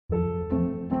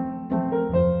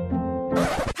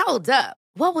Hold up.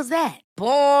 What was that?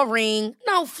 Boring.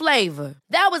 No flavor.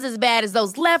 That was as bad as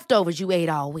those leftovers you ate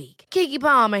all week. Keke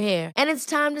Palmer here. And it's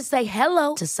time to say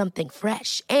hello to something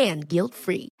fresh and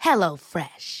guilt-free. Hello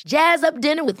Fresh. Jazz up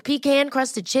dinner with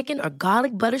pecan-crusted chicken or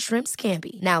garlic butter shrimp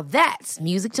scampi. Now that's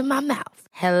music to my mouth.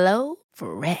 Hello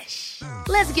Fresh.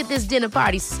 Let's get this dinner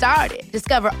party started.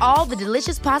 Discover all the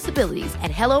delicious possibilities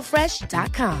at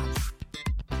hellofresh.com.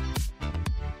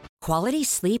 Quality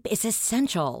sleep is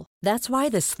essential. That's why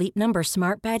the Sleep Number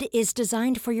Smart Bed is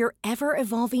designed for your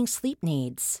ever-evolving sleep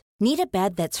needs. Need a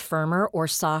bed that's firmer or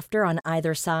softer on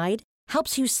either side?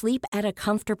 Helps you sleep at a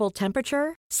comfortable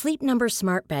temperature? Sleep Number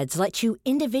Smart Beds let you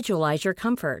individualize your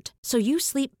comfort, so you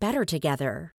sleep better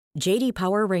together. J.D.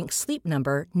 Power ranks Sleep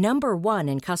Number number 1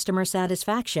 in customer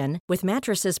satisfaction with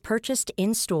mattresses purchased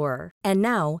in-store. And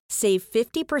now, save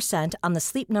 50% on the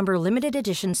Sleep Number Limited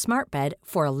Edition Smart Bed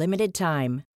for a limited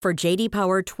time. For J.D.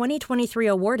 Power 2023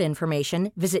 award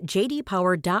information, visit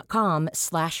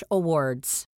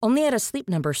jdpower.com/awards. Only at a Sleep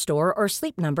Number store or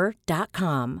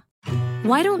sleepnumber.com.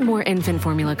 Why don't more infant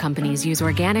formula companies use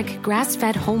organic,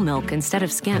 grass-fed whole milk instead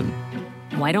of skim?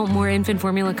 Why don't more infant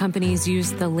formula companies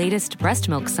use the latest breast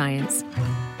milk science?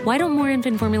 Why don't more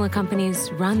infant formula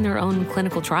companies run their own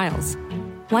clinical trials?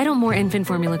 Why don't more infant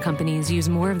formula companies use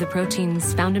more of the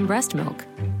proteins found in breast milk?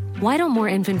 Why don't more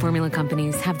infant formula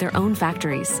companies have their own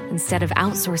factories instead of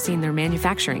outsourcing their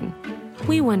manufacturing?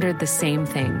 We wondered the same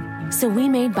thing. So we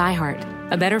made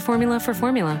ByHeart, a better formula for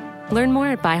formula. Learn more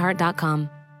at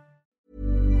byheart.com.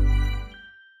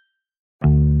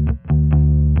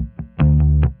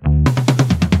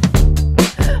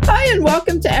 Hi, and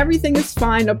welcome to Everything is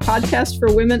Fine, a podcast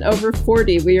for women over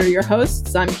 40. We are your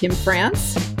hosts. I'm Kim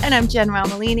France. And I'm Jen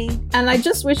Romolini. And I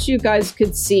just wish you guys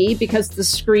could see, because the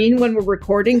screen when we're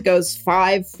recording goes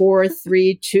 5, 4,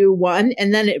 3, 2, 1.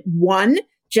 And then at 1,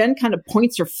 Jen kind of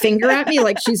points her finger at me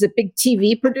like she's a big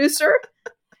TV producer.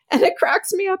 And it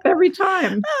cracks me up every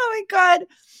time. Oh, my God.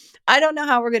 I don't know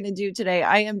how we're going to do today.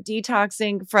 I am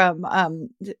detoxing from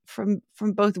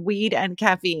both weed and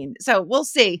caffeine. So we'll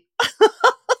see.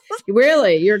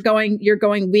 Really? You're going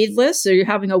weedless? Or you're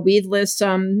having a weedless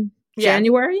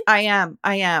January? I am.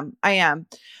 I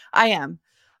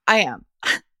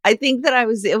think that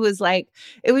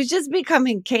it was just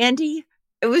becoming candy.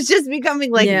 It was just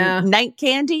becoming like night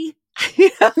candy. Yeah,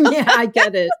 I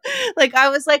get it. Like I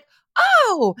was like,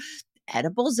 oh,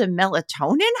 edibles and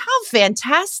melatonin? How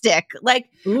fantastic. Like,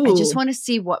 ooh. I just want to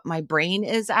see what my brain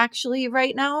is actually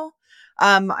right now.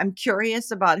 I'm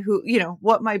curious about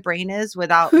what my brain is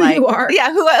without who you are.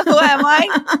 Yeah, who am I?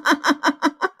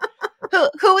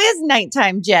 Who is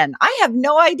nighttime Jen? I have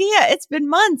no idea. It's been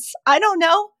months. I don't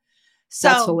know. So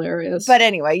that's hilarious. But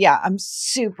anyway, yeah, I'm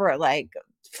super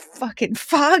fucking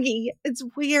foggy. It's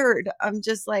weird. I'm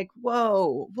just like,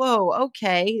 whoa,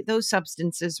 okay. Those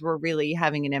substances were really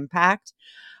having an impact.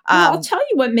 Well, I'll tell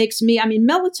you what makes me,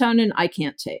 melatonin I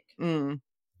can't take.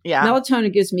 Yeah.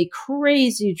 Melatonin gives me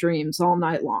crazy dreams all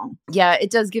night long. Yeah, it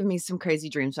does give me some crazy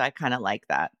dreams. So I kind of like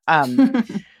that.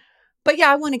 But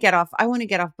yeah, I want to get off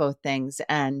both things.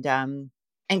 And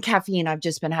caffeine, I've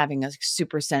just been having a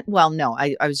super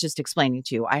I was just explaining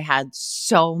to you. I had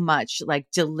so much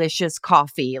delicious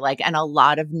coffee, and a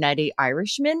lot of Nutty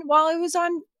Irishman while I was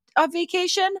on a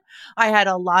vacation. I had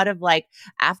a lot of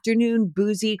afternoon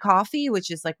boozy coffee, which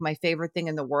is my favorite thing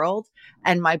in the world.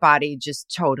 And my body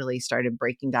just totally started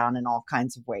breaking down in all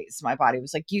kinds of ways. My body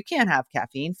was like, you can't have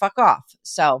caffeine, fuck off.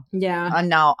 So yeah, I'm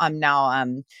now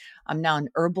an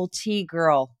herbal tea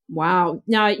girl. Wow.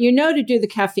 Now, to do the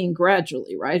caffeine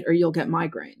gradually, right? Or you'll get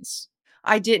migraines.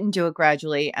 I didn't do it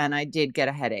gradually and I did get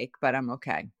a headache, but I'm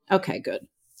okay. Okay, good.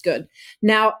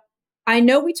 Now, I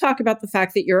know we talk about the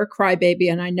fact that you're a crybaby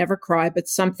and I never cry, but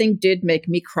something did make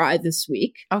me cry this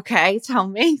week. Okay, tell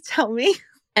me.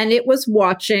 And it was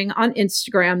watching on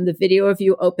Instagram the video of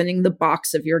you opening the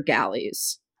box of your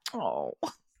galleys. Oh.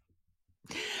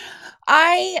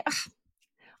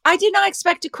 I did not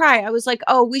expect to cry. I was like,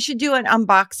 oh, we should do an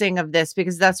unboxing of this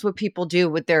because that's what people do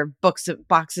with their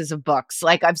boxes of books.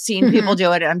 I've seen people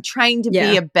do it. And I'm trying to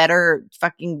be a better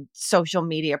fucking social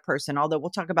media person, although we'll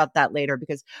talk about that later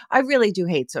because I really do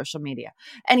hate social media.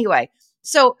 Anyway,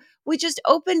 so I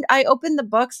opened the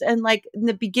books and in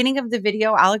the beginning of the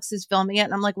video, Alex is filming it.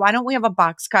 And I'm like, why don't we have a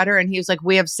box cutter? And he was like,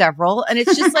 we have several. And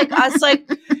it's just us,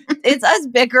 it's us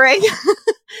bickering.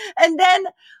 And then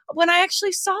when I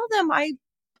actually saw them,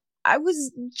 I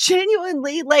was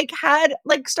genuinely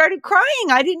started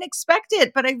crying. I didn't expect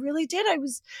it, but I really did.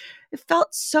 It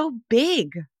felt so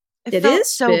big. It felt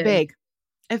so big.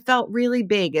 It felt really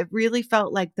big. It really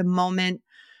felt like the moment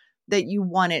that you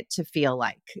want it to feel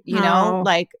like, you know,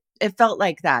 It felt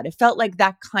like that. It felt like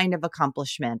that kind of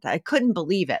accomplishment. I couldn't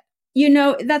believe it.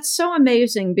 That's so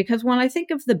amazing because when I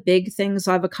think of the big things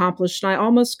I've accomplished, I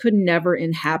almost could never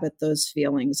inhabit those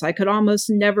feelings. I could almost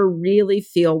never really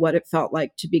feel what it felt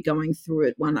like to be going through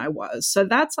it when I was. So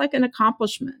that's like an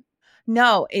accomplishment.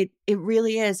 No, it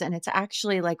really is. And it's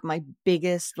actually like my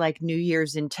biggest like New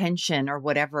Year's intention or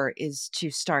whatever is to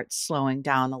start slowing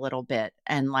down a little bit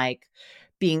and like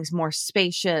being more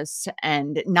spacious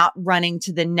and not running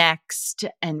to the next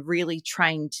and really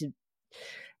trying to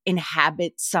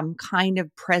inhabit some kind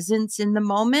of presence in the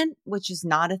moment, which is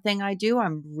not a thing I do.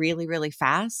 I'm really, really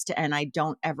fast and I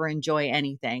don't ever enjoy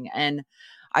anything. And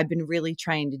I've been really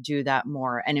trying to do that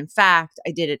more. And in fact,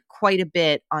 I did it quite a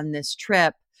bit on this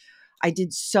trip. I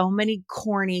did so many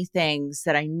corny things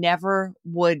that I never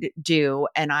would do.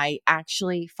 And I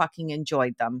actually fucking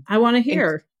enjoyed them. I want to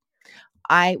hear.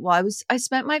 I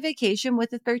spent my vacation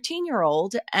with a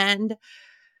 13-year-old, and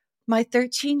my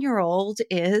 13-year-old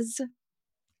is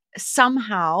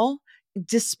somehow,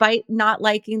 despite not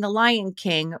liking The Lion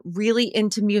King, really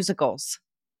into musicals.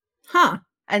 Huh.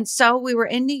 And so we were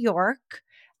in New York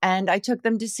and I took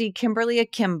them to see Kimberly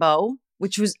Akimbo,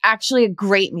 which was actually a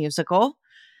great musical.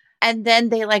 And then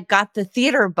they like got the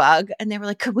theater bug and they were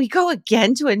like, could we go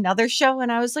again to another show?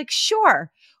 And I was like,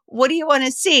 sure. What do you want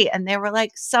to see? And they were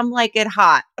like, Some Like It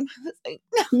Hot. And I was like,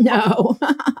 no.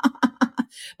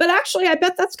 But actually, I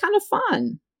bet that's kind of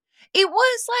fun. It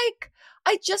was like,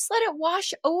 I just let it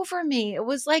wash over me. It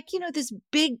was like, this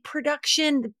big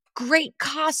production, great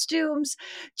costumes,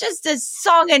 just a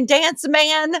song and dance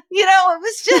man. It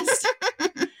was just.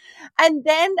 And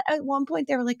then at one point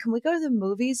they were like, can we go to the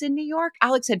movies in New York?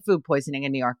 Alex had food poisoning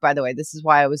in New York, by the way. This is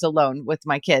why I was alone with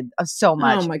my kid so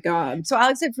much. Oh my God. So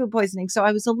Alex had food poisoning. So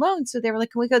I was alone. So they were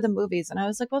like, can we go to the movies? And I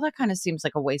was like, well, that kind of seems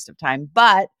like a waste of time,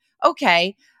 but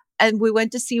okay. And we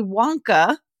went to see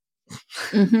Wonka.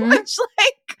 Mm-hmm. Which,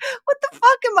 like, what the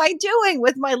fuck am I doing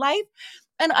with my life?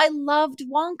 And I loved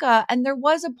Wonka. And there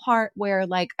was a part where,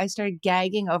 like, I started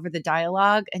gagging over the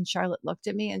dialogue, and Charlotte looked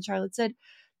at me and Charlotte said,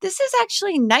 this is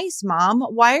actually nice, Mom.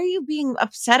 Why are you being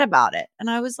upset about it? And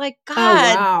I was like,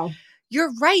 God, wow.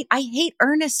 You're right. I hate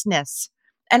earnestness.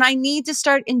 And I need to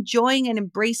start enjoying and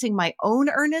embracing my own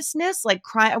earnestness, like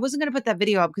crying. I wasn't going to put that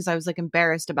video up because I was like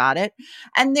embarrassed about it.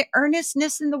 And the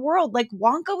earnestness in the world, like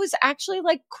Wonka was actually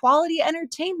like quality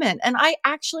entertainment. And I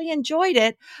actually enjoyed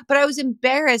it, but I was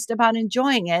embarrassed about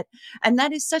enjoying it. And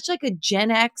that is such like a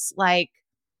Gen X, like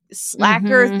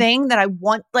slacker thing that I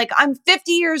want. Like, I'm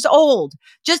 50 years old.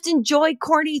 Just enjoy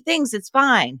corny things. It's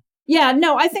fine. Yeah,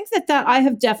 no, I think that I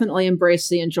have definitely embraced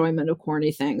the enjoyment of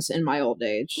corny things in my old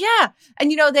age. Yeah.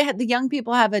 And they had the young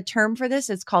people have a term for this.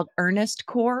 It's called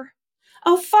Earnestcore.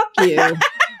 Oh, fuck you.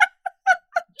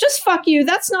 Just fuck you.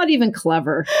 That's not even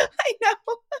clever. I know.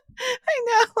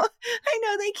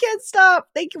 They can't stop.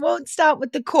 They won't stop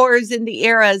with the cores and the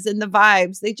eras and the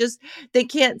vibes. They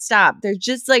can't stop. They're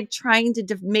just like trying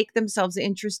to make themselves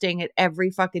interesting at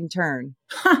every fucking turn.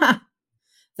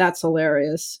 That's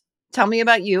hilarious. Tell me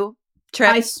about you.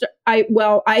 Trip.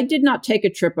 I did not take a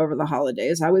trip over the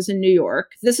holidays. I was in New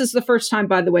York. This is the first time,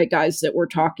 by the way, guys, that we're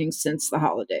talking since the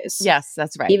holidays. Yes,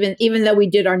 that's right. Even though we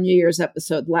did our New Year's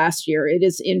episode last year, it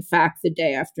is in fact the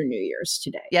day after New Year's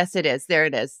today. Yes, it is. There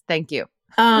it is. Thank you.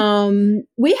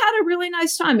 We had a really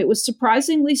nice time. It was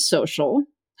surprisingly social.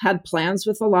 Had plans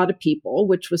with a lot of people,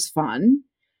 which was fun.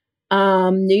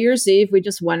 New Year's Eve, we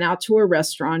just went out to a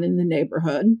restaurant in the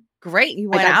neighborhood. Great. You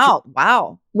went out.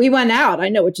 Wow. We went out. I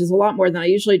know, which is a lot more than I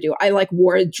usually do. I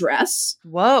wore a dress.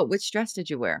 Whoa. Which dress did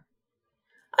you wear?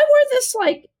 I wore this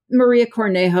Maria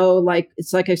Cornejo,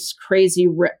 it's like a crazy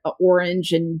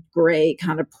orange and gray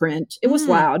kind of print. It was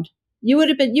loud. You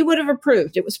would have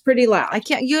approved. It was pretty loud.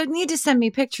 You need to send me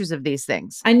pictures of these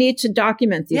things. I need to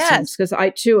document these things because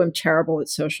I too am terrible at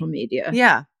social media.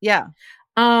 Yeah. Yeah.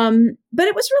 But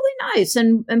it was really nice.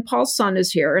 And Paul's son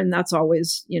is here, and that's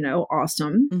always,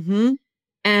 awesome. Mm-hmm.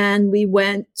 And we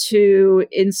went to,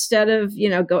 instead of,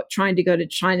 trying to go to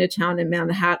Chinatown in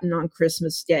Manhattan on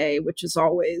Christmas Day, which is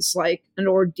always like an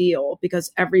ordeal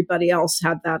because everybody else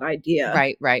had that idea.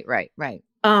 Right.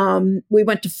 We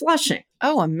went to Flushing.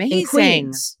 Oh, amazing. In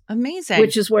Queens, amazing.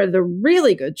 Which is where the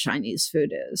really good Chinese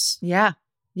food is. Yeah.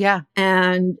 Yeah.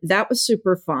 And that was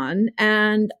super fun.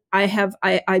 And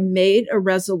I made a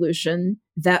resolution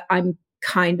that I'm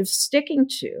kind of sticking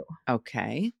to.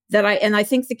 Okay. I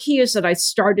think the key is that I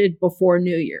started before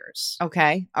New Year's.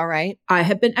 Okay. All right. I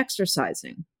have been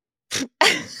exercising.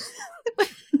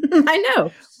 I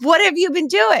know. What have you been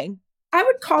doing? I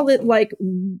would call it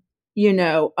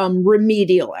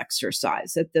remedial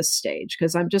exercise at this stage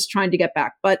because I'm just trying to get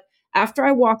back. But after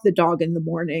I walk the dog in the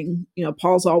morning,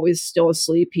 Paul's always still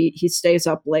asleep. He stays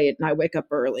up late and I wake up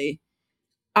early.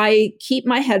 I keep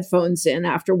my headphones in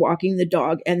after walking the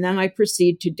dog, and then I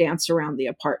proceed to dance around the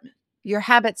apartment. You're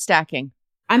habit stacking.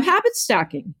 I'm habit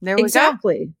stacking. There we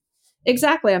go.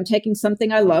 Exactly. I'm taking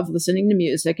something I love, listening to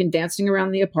music and dancing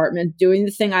around the apartment, doing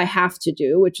the thing I have to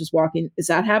do, which is walking. Is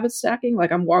that habit stacking?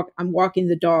 Like I'm walking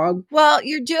the dog. Well,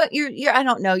 you're I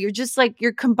don't know. You're just like,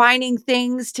 you're combining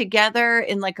things together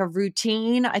in like a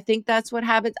routine. I think that's what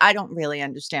habits. I don't really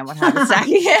understand what habit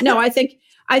stacking is. No, I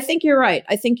think you're right.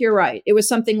 It was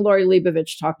something Lori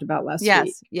Leibovich talked about last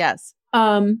week. Yes.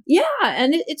 Yeah.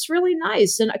 And it's really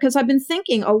nice. And because I've been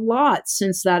thinking a lot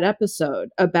since that episode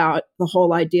about the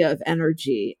whole idea of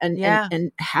energy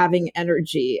and having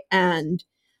energy and,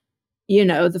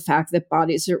 the fact that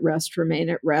bodies at rest remain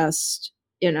at rest,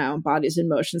 bodies in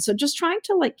motion. So just trying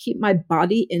to like keep my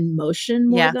body in motion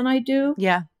more than I do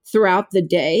throughout the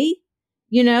day.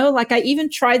 Like I even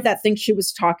tried that thing she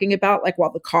was talking about, like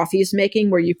while the coffee is making,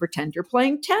 where you pretend you're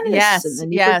playing tennis and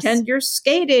then you pretend you're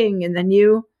skating and then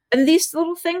and these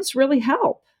little things really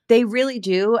help. They really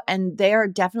do. And they are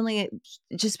definitely,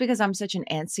 just because I'm such an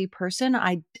antsy person,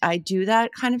 I do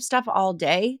that kind of stuff all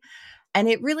day. And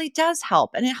it really does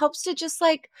help. And it helps to just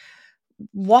like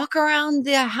walk around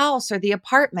the house or the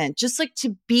apartment, just like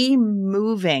to be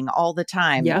moving all the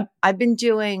time. Yeah. I've been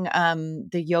doing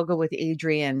the Yoga with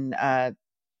Adriene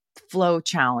flow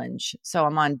challenge. So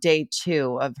I'm on day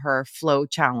 2 of her flow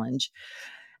challenge.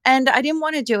 And I didn't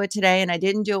want to do it today. And I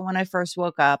didn't do it when I first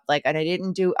woke up.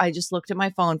 I just looked at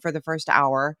my phone for the first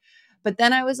hour. But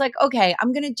then I was like, okay,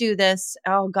 I'm going to do this.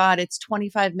 Oh God, it's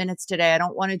 25 minutes today. I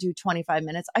don't want to do 25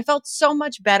 minutes. I felt so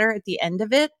much better at the end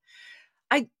of it.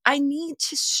 I need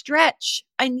to stretch.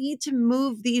 I need to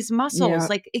move these muscles. Yeah.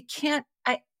 Like it can't,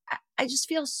 I just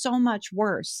feel so much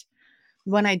worse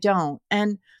when I don't.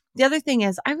 And the other thing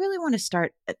is I really want to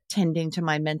start attending to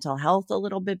my mental health a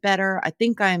little bit better. I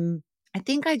think I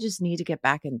just need to get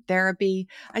back in therapy.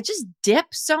 I just dip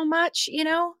so much,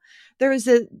 There was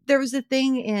a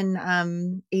thing in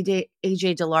AJ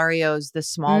Delario's The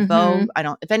Small Bow.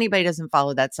 If anybody doesn't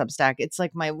follow that Substack, it's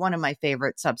like one of my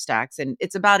favorite Substacks, and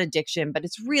it's about addiction, but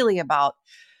it's really about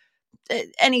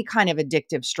any kind of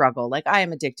addictive struggle. Like I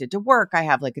am addicted to work. I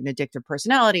have like an addictive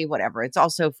personality, whatever. It's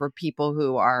also for people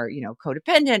who are,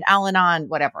 codependent, Al-Anon,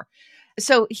 whatever.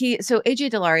 So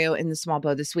AJ Delario in The Small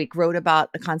Bow this week wrote about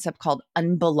a concept called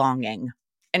unbelonging.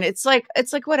 And it's like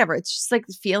whatever. It's just like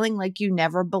feeling like you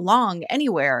never belong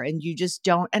anywhere and you just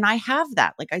don't. And I have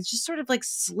that. Like I just sort of like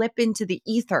slip into the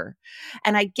ether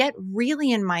and I get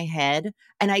really in my head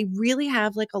and I really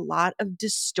have like a lot of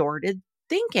distorted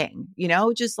thinking,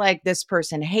 just like this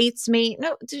person hates me.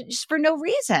 No, just for no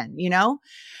reason,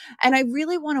 And I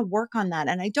really want to work on that.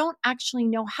 And I don't actually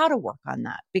know how to work on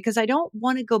that because I don't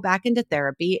want to go back into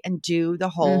therapy and do the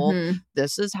whole,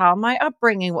 this is how my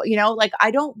upbringing, like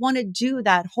I don't want to do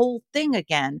that whole thing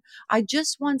again. I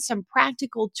just want some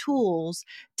practical tools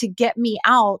to get me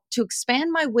out, to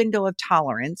expand my window of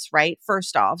tolerance, right?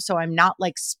 First off, so I'm not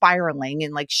like spiraling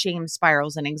in like shame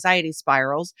spirals and anxiety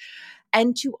spirals.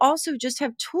 And to also just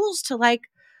have tools to like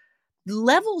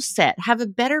level set, have a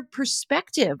better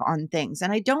perspective on things.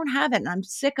 And I don't have it and I'm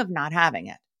sick of not having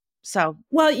it. So,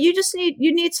 well, you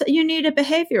need a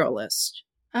behavioralist.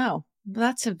 Oh,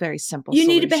 that's a very simple You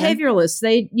solution. need a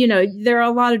behavioralist. There are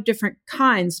a lot of different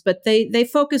kinds, but they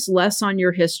focus less on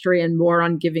your history and more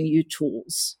on giving you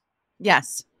tools.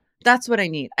 Yes, that's what I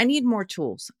need. I need more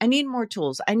tools. I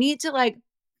need to like,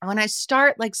 when I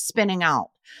start like spinning out,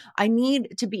 I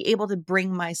need to be able to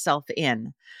bring myself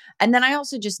in. And then I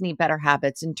also just need better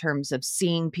habits in terms of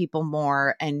seeing people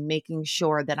more and making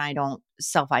sure that I don't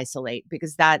self-isolate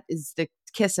because that is the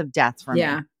kiss of death for me.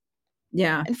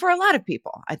 Yeah. And for a lot of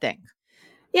people, I think.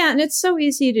 Yeah. And it's so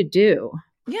easy to do.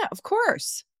 Yeah, of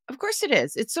course. Of course it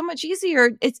is. It's so much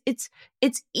easier. It's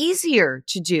easier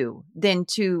to do than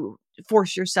to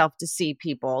force yourself to see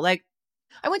people. Like,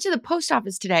 I went to the post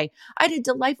office today. I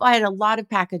had a lot of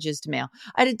packages to mail.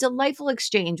 I had a delightful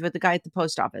exchange with the guy at the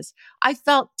post office. I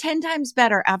felt 10 times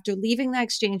better after leaving that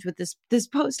exchange with this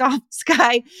post office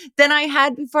guy than I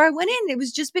had before I went in. It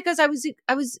was just because I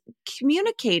was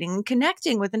communicating and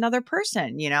connecting with another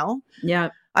person, Yeah.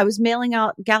 I was mailing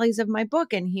out galleys of my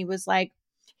book and he was like,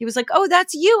 oh,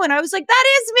 that's you. And I was like, that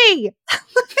is me.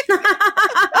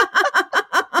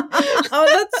 Oh,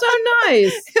 that's so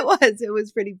nice. It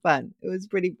was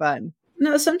pretty fun.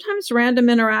 No, sometimes random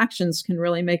interactions can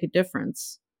really make a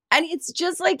difference. And it's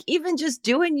just like, even just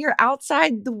doing your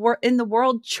outside in the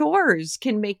world chores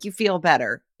can make you feel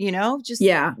better, just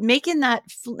making that,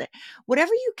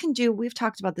 whatever you can do. We've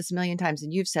talked about this a million times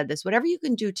and you've said this, whatever you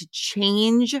can do to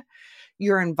change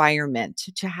your environment,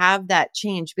 to have that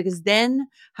change, because then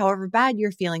however bad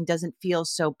you're feeling doesn't feel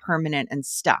so permanent and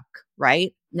stuck,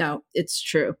 right? No, it's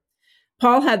true.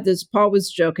 Paul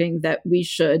was joking that we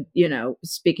should,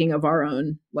 speaking of our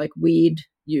own like weed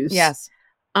use, yes,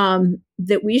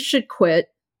 that we should quit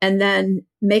and then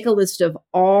make a list of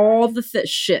all the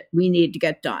shit we need to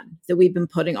get done that we've been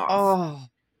putting off.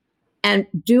 And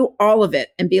do all of it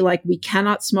and be like, we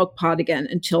cannot smoke pot again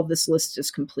until this list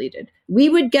is completed. We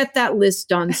would get that list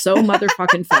done so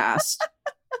motherfucking fast.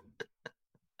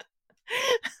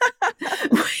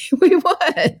 we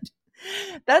would.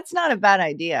 That's not a bad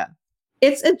idea.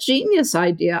 It's a genius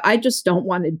idea. I just don't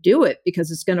want to do it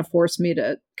because it's going to force me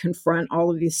to confront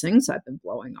all of these things I've been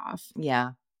blowing off.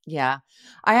 Yeah. Yeah.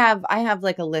 I have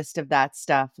like a list of that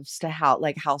stuff,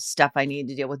 how stuff I need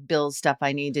to deal with, bills stuff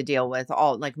I need to deal with,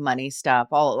 all like money stuff,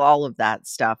 all of that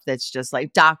stuff. That's just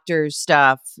like doctor's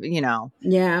stuff,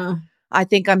 Yeah. I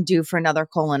think I'm due for another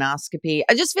colonoscopy.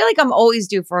 I just feel like I'm always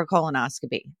due for a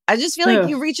colonoscopy. I just feel like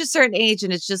you reach a certain age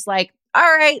and it's just like, all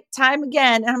right, time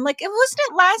again. And I'm like, wasn't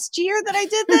it last year that I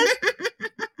did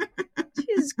this?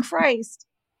 Jesus Christ.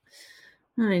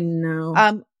 I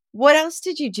know. What else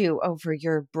did you do over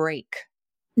your break?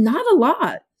 Not a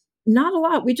lot.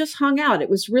 We just hung out. It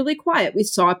was really quiet. We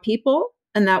saw people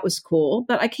and that was cool.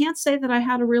 But I can't say that I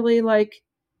had a really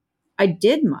I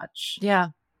did much.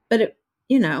 Yeah. But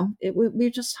we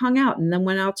just hung out and then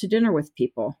went out to dinner with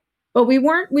people. But we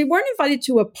weren't invited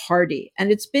to a party.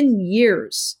 And it's been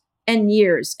years and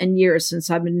years and years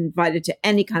since I've been invited to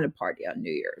any kind of party on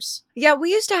New Year's. Yeah,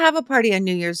 we used to have a party on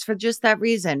New Year's for just that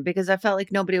reason, because I felt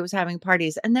like nobody was having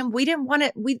parties. And then we didn't want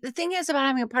it. The thing is about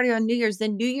having a party on New Year's,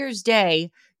 then New Year's Day,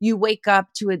 you wake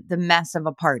up to the mess of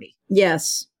a party.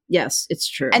 Yes, it's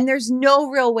true. And there's no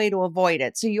real way to avoid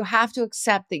it. So you have to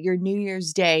accept that your New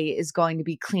Year's Day is going to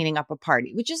be cleaning up a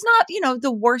party, which is not,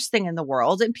 the worst thing in the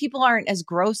world. And people aren't as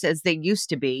gross as they used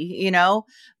to be,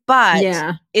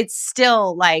 but it's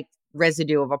still like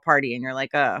residue of a party. And you're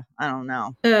like, I don't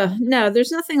know. No,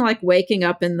 there's nothing like waking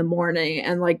up in the morning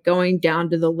and like going down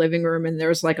to the living room and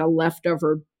there's like a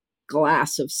leftover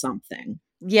glass of something.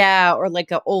 Yeah. Or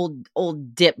like an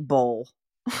old dip bowl.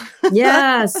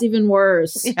 Yes, even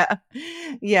worse.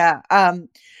 Yeah.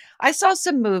 I saw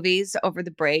some movies over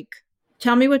the break.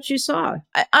 Tell me what you saw.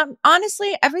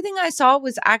 Honestly, everything I saw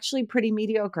was actually pretty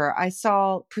mediocre. I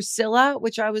saw Priscilla,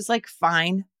 which I was like,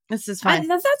 fine. This is fine.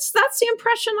 That's the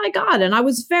impression I got. And I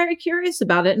was very curious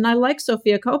about it. And I like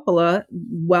Sofia Coppola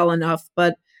well enough,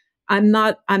 but I'm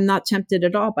not tempted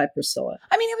at all by Priscilla.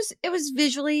 I mean, it was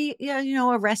visually,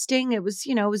 arresting. It was,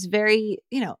 it was very,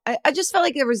 I just felt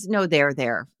like there was no there.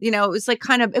 It was like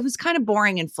it was kind of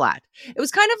boring and flat. It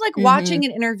was kind of like watching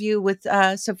an interview with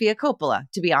Sofia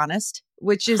Coppola, to be honest,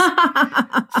 which is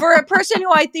for a person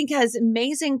who I think has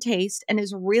amazing taste and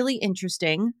is really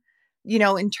interesting,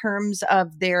 in terms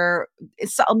of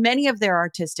many of their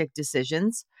artistic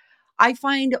decisions. I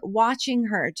find watching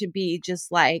her to be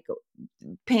just like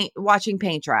watching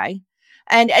paint dry.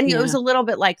 And it was a little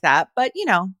bit like that, but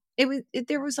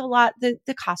there was a lot,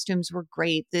 the costumes were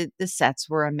great. The sets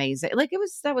were amazing. Like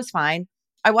that was fine.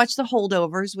 I watched The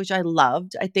Holdovers, which I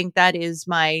loved. I think that is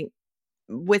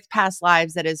with Past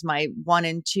Lives, that is my 1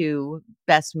 and 2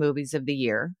 best movies of the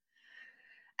year.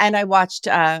 And I watched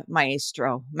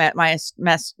Maestro.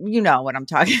 You know what I'm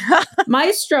talking about.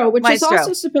 Maestro, which is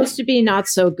also supposed to be not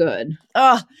so good.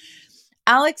 Oh,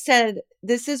 Alex said,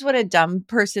 this is what a dumb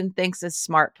person thinks a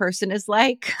smart person is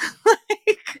like.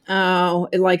 Oh,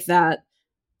 like that.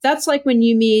 That's like when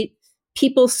you meet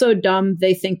people so dumb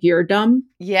they think you're dumb.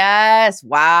 Yes.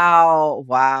 Wow.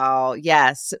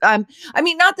 Yes. I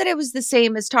mean, not that it was the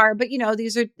same as Tar, but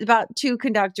these are about two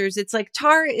conductors. It's like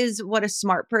Tar is what a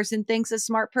smart person thinks a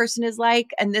smart person is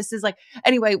like. And this is like,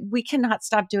 anyway, we cannot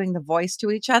stop doing the voice to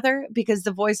each other because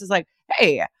the voice is like,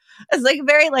 hey, it's like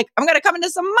very like, I'm going to come into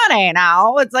some money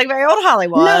now. It's like very old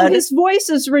Hollywood. No, his voice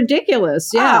is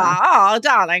ridiculous. Yeah. Oh,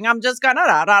 darling, I'm just going to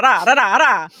da, da, da, da, da,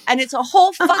 da. And it's a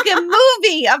whole fucking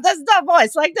movie of this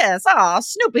voice like this. Oh,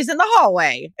 Snoopy's in the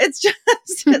hallway. It's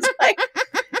like,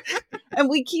 and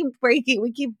we keep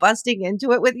busting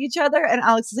into it with each other. And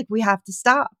Alex is like, we have to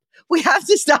stop. We have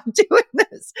to stop doing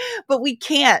this, but we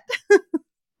can't.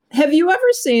 Have you ever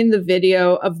seen the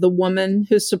video of the woman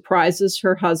who surprises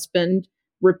her husband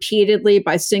repeatedly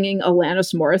by singing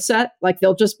Alanis Morissette? Like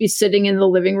they'll just be sitting in the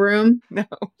living room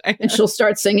and she'll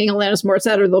start singing Alanis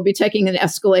Morissette, or they'll be taking an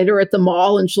escalator at the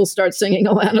mall and she'll start singing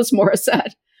Alanis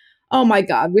Morissette. Oh my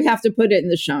God, we have to put it in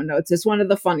the show notes. It's one of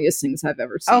the funniest things I've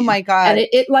ever seen. Oh my God. And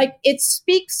it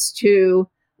speaks to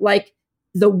like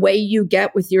the way you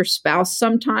get with your spouse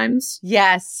sometimes.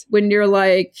 Yes. When you're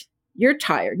like, you're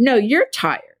tired. No, you're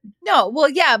tired. No, well,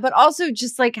 yeah, but also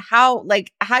just like how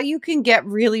you can get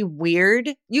really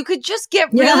weird. You could just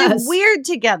get really weird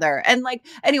together. And like,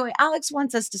 anyway, Alex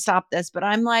wants us to stop this, but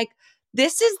I'm like,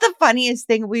 this is the funniest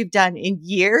thing we've done in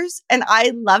years. And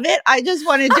I love it. I just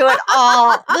want to do it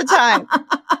all the time.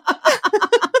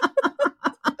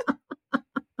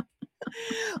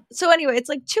 So anyway, it's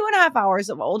like 2.5 hours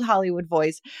of old Hollywood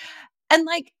voice. And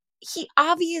like, he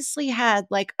obviously had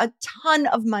like a ton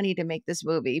of money to make this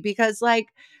movie because like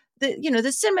the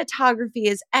cinematography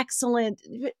is excellent,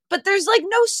 but there's like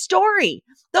no story.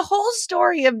 The whole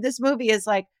story of this movie is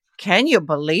like, can you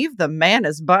believe the man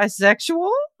is bisexual?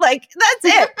 Like,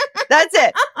 that's it. That's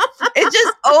it. It's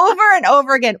just over and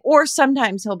over again. Or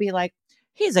sometimes he'll be like,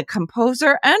 he's a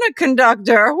composer and a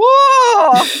conductor.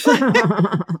 Whoa.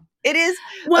 It is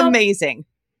amazing.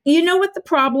 You know what the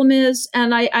problem is?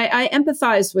 And I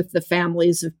empathize with the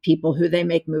families of people who they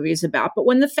make movies about. But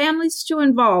when the family's too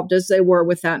involved, as they were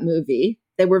with that movie,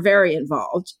 they were very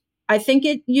involved. I think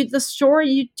the story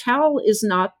you tell is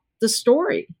not the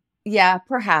story. Yeah,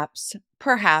 perhaps.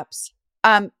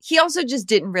 He also just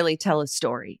didn't really tell a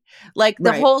story. Like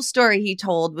the whole story he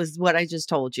told was what I just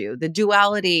told you. The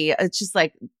duality, it's just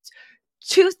like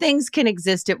two things can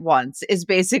exist at once is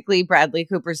basically Bradley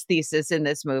Cooper's thesis in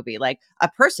this movie. Like a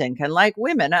person can like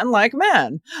women and like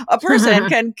men. A person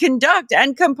can conduct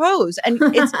and compose. And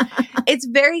it's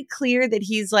very clear that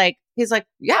he's like,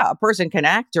 yeah, a person can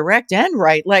act, direct, and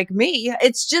write like me.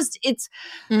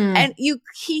 And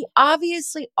he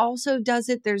obviously also does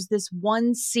it. There's this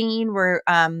one scene where,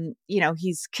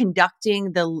 he's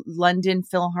conducting the London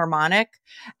Philharmonic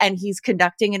and he's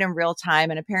conducting it in real time.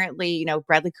 And apparently,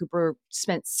 Bradley Cooper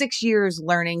spent 6 years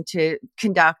learning to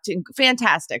conduct. And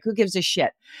fantastic. Who gives a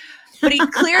shit? But he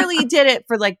clearly did it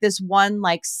for like this one,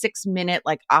 like 6-minute,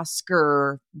 like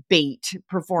Oscar bait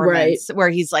performance where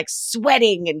he's like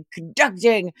sweating and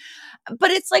conducting. But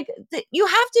it's like, you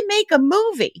have to make a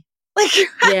movie. Like you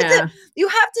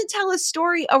have to tell a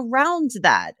story around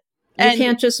that. You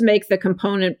can't just make the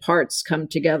component parts come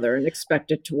together and expect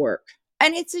it to work.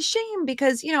 And it's a shame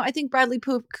because, I think Bradley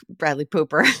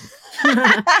Pooper,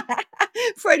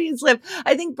 Freudian slip.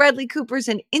 I think Bradley Cooper's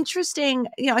an interesting,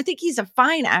 I think he's a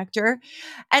fine actor.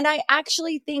 And I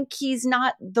actually think he's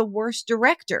not the worst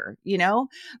director,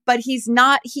 but he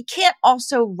can't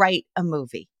also write a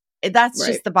movie. That's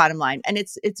just the bottom line. And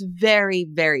it's very,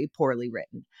 very poorly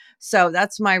written. So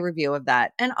that's my review of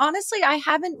that. And honestly, I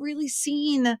haven't really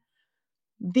seen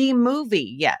the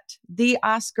movie yet, the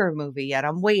Oscar movie yet.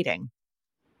 I'm waiting.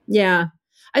 Yeah.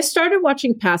 I started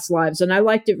watching Past Lives and I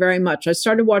liked it very much. I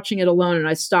started watching it alone and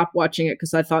I stopped watching it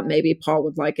because I thought maybe Paul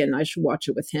would like it and I should watch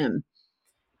it with him.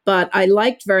 But I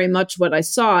liked very much what I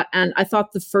saw. And I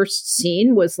thought the first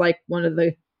scene was like one of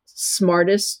the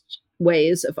smartest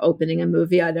ways of opening a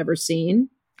movie I'd ever seen.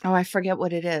 Oh, I forget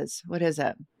what it is. What is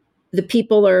it? The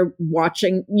people are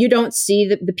watching. You don't see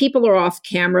the people are off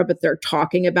camera, but they're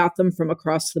talking about them from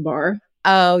across the bar.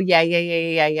 Oh,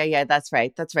 yeah. That's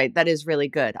right. That is really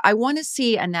good. I want to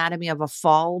see Anatomy of a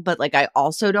Fall, but like I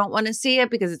also don't want to see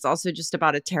it because it's also just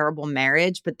about a terrible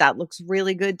marriage, but that looks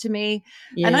really good to me.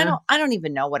 Yeah. And I don't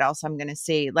even know what else I'm going to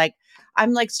see. Like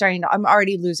I'm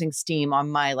already losing steam on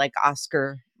my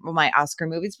Oscar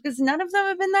movies because none of them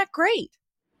have been that great.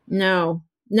 No,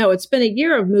 it's been a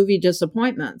year of movie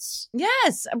disappointments.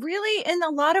 Yes, really. In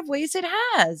a lot of ways it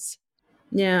has.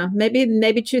 Yeah,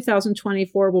 maybe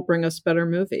 2024 will bring us better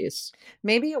movies.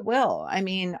 Maybe it will. I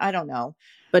mean, I don't know.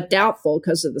 But doubtful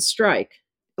because of the strike.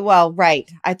 Well, right.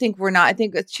 I think we're not. I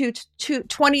think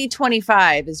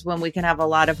 2025 is when we can have a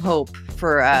lot of hope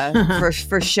for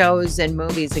for shows and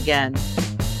movies again.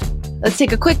 Let's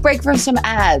take a quick break from some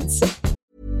ads.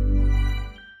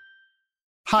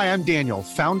 Hi, I'm Daniel,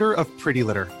 founder of Pretty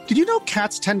Litter. Did you know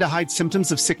cats tend to hide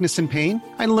symptoms of sickness and pain?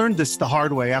 I learned this the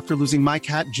hard way after losing my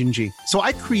cat, Gingy. So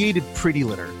I created Pretty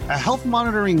Litter, a health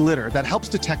monitoring litter that helps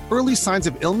detect early signs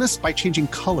of illness by changing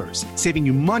colors, saving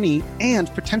you money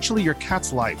and potentially your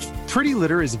cat's life. Pretty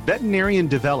Litter is veterinarian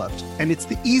developed, and it's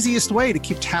the easiest way to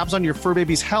keep tabs on your fur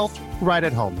baby's health right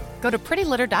at home. Go to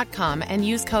prettylitter.com and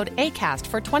use code ACAST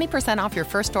for 20% off your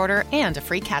first order and a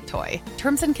free cat toy.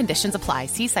 Terms and conditions apply.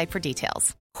 See site for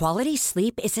details. Quality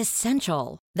sleep is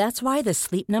essential. That's why the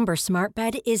Sleep Number Smart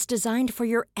Bed is designed for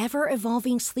your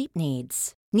ever-evolving sleep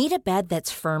needs. Need a bed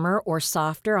that's firmer or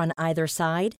softer on either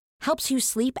side? Helps you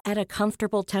sleep at a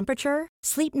comfortable temperature?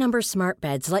 Sleep Number Smart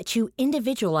Beds let you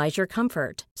individualize your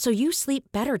comfort so you sleep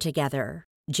better together.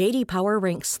 JD Power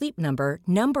ranks Sleep Number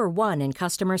number 1 in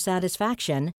customer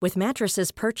satisfaction with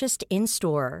mattresses purchased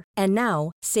in-store. And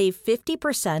now, save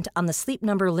 50% on the Sleep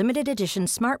Number Limited Edition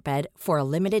Smart Bed for a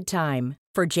limited time.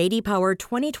 For JD Power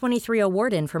 2023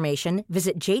 award information,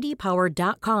 visit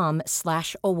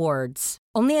jdpower.com/awards.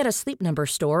 Only at a Sleep Number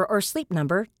store or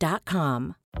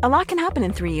sleepnumber.com. A lot can happen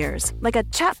in 3 years, like a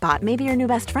chatbot may be your new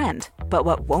best friend. But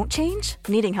what won't change?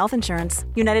 Needing health insurance.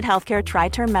 United Healthcare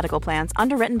Tri-Term Medical Plans,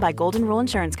 underwritten by Golden Rule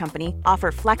Insurance Company,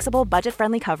 offer flexible,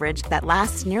 budget-friendly coverage that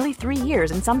lasts nearly 3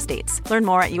 years in some states. Learn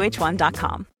more at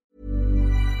uh1.com.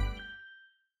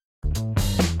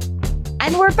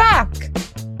 And we're back.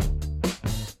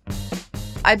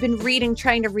 I've been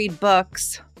trying to read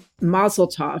books. Mazel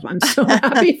tov. I'm so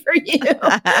happy for you.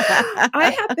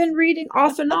 I have been reading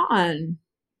off and on.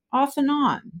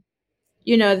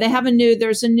 You know,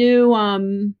 there's a new,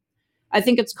 I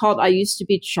think it's called I Used to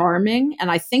Be Charming. And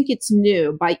I think it's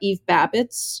new by Eve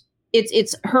Babbitt's.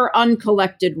 It's her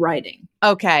uncollected writing.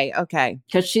 Okay.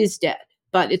 Because she's dead,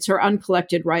 but it's her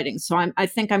uncollected writing. So I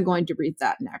think I'm going to read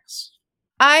that next.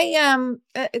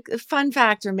 Fun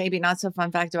fact, or maybe not so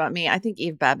fun fact about me, I think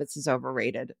Eve Babbitt's is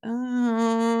overrated. See,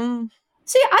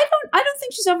 I don't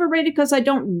think she's overrated because I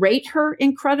don't rate her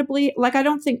incredibly. Like, I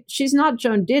don't think she's not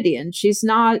Joan Didion. She's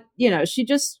not,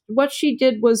 what she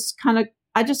did was kind of,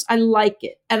 I like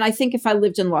it. And I think if I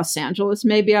lived in Los Angeles,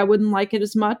 maybe I wouldn't like it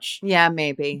as much. Yeah,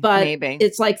 maybe. But maybe.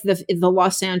 It's like the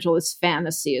Los Angeles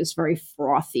fantasy is very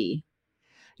frothy.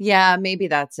 Yeah, maybe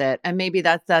that's it. And maybe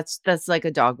that's like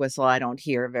a dog whistle I don't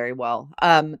hear very well.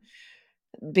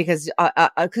 Because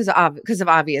of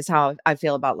obvious how I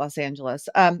feel about Los Angeles.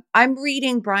 I'm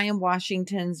reading Brian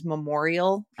Washington's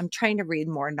Memorial. I'm trying to read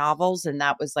more novels, and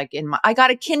that was like I got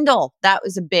a Kindle. That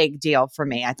was a big deal for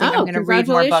me. I think I'm going to read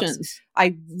more books.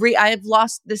 I have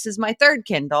lost. This is my third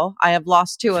Kindle. I have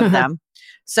lost 2 of them.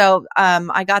 So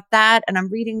I got that, and I'm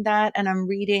reading that, and I'm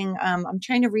reading. I'm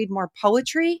trying to read more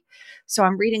poetry. So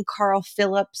I'm reading Carl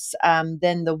Phillips'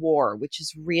 "Then the War," which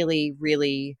is really,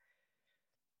 really.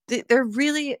 They're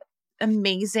really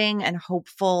amazing and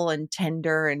hopeful and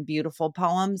tender and beautiful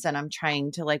poems. And I'm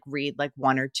trying to read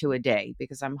 1 or 2 a day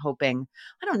because I'm hoping,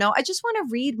 I don't know, I just want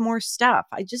to read more stuff.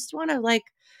 I just want to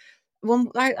when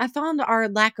I found our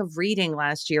lack of reading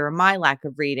last year, or my lack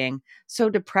of reading, so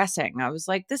depressing. I was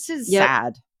like, this is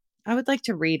sad. I would like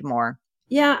to read more.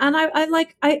 Yeah. And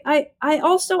I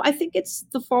also think it's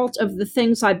the fault of the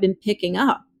things I've been picking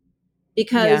up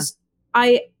because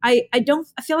I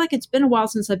feel like it's been a while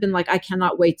since I've been I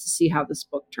cannot wait to see how this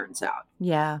book turns out.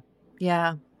 Yeah.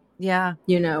 Or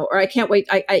I can't wait.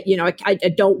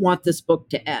 I don't want this book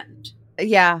to end.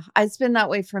 Yeah, it's been that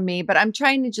way for me, but I'm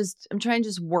trying to just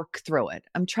work through it.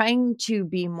 I'm trying to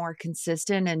be more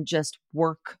consistent and just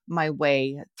work my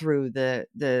way through the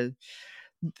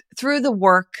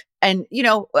work. And,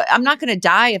 I'm not going to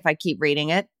die if I keep reading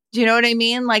it. Do you know what I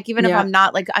mean? Even if I'm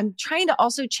not, I'm trying to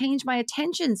also change my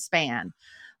attention span.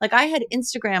 I had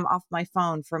Instagram off my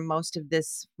phone for most of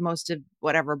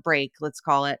whatever break, let's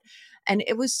call it. And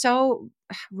it was so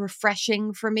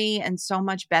refreshing for me and so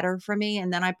much better for me.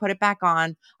 And then I put it back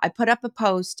on. I put up a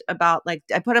post about I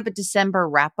put up a December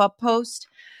wrap up post.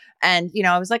 And,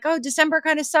 I was like, oh, December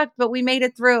kind of sucked, but we made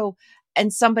it through.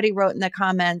 And somebody wrote in the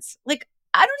comments,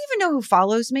 I don't even know who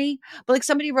follows me, but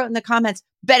somebody wrote in the comments,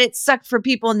 bet it sucked for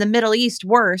people in the Middle East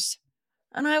worse.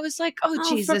 And I was like, oh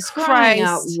Jesus for crying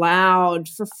Christ. out loud,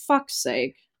 for fuck's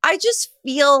sake. I just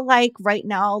feel right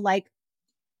now,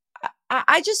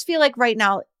 I just feel right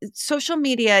now, social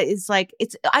media is I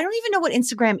don't even know what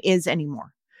Instagram is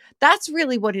anymore. That's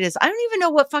really what it is. I don't even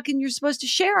know what fucking you're supposed to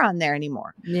share on there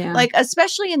anymore. Yeah.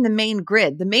 Especially in the main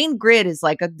grid. The main grid is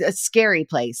a scary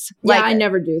place. Yeah, I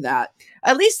never do that.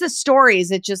 At least the stories,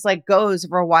 it just goes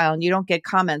for a while and you don't get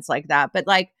comments like that. But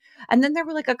and then there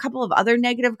were a couple of other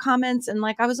negative comments. And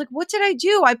I was like, what did I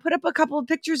do? I put up a couple of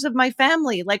pictures of my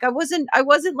family. I wasn't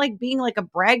being a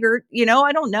braggart,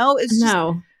 I don't know. It's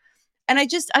no. And I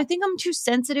think I'm too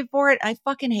sensitive for it. I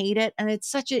fucking hate it. And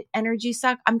it's such an energy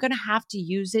suck. I'm going to have to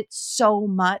use it so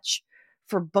much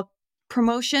for book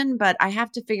promotion, but I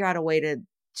have to figure out a way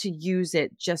to use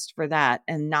it just for that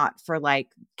and not for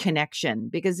connection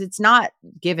because it's not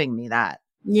giving me that.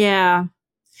 Yeah.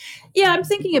 Yeah. I'm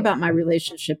thinking about my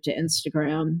relationship to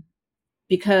Instagram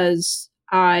because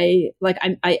I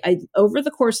over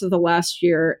the course of the last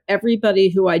year,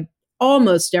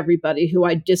 almost everybody who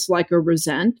I dislike or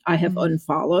resent, I have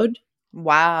unfollowed.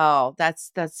 Wow.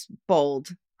 That's bold.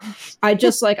 I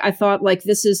just I thought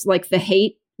this is the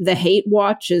hate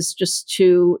watch is just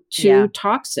too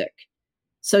toxic.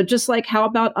 So just how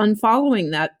about unfollowing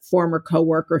that former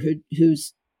coworker who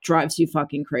drives you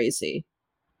fucking crazy?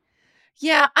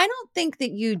 Yeah, I don't think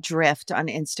that you drift on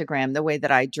Instagram the way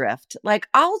that I drift. Like,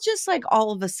 I'll just like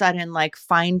all of a sudden like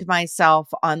find myself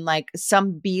on like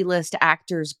some B-list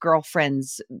actor's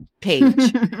girlfriend's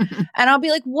page. And I'll be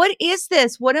like, what is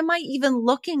this? What am I even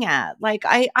looking at? Like,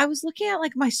 I was looking at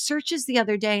like my searches the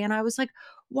other day and I was like,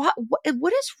 what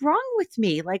is wrong with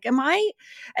me? Like, am I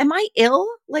ill?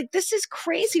 Like, this is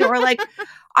crazy. Or like,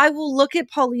 I will look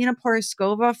at Paulina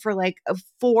Poroskova for like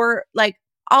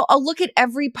I'll look at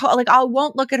like I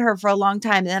won't look at her for a long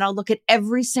time. And then I'll look at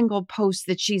every single post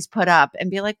that she's put up and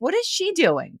be like, what is she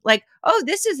doing? Like, oh,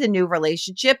 this is a new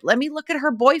relationship. Let me look at her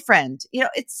boyfriend. You know,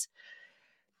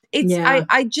 Yeah.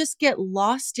 I just get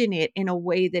lost in it in a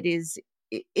way that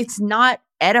it's not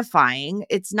edifying.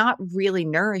 It's not really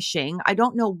nourishing. I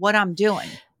don't know what I'm doing.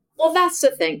 Well, that's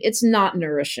the thing. It's not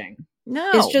nourishing. No.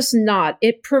 It's just not.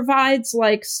 It provides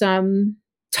like some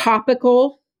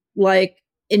topical, like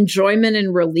enjoyment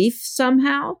and relief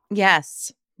somehow.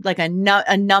 Yes. Like a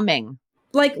numbing.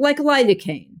 Like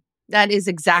lidocaine. That is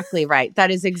exactly right.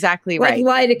 That is exactly right.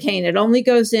 Like lidocaine. It only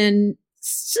goes in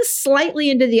just slightly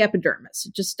into the epidermis.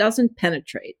 It just doesn't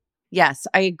penetrate. Yes,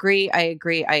 I agree.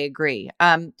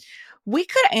 We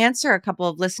could answer a couple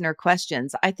of listener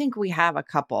questions. I think we have a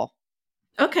couple.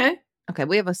 Okay,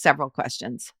 we have several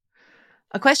questions.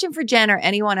 A question for Jen or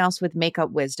anyone else with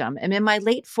makeup wisdom. I'm in my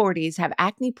late 40s, have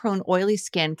acne-prone oily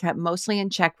skin kept mostly in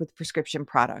check with prescription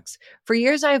products. For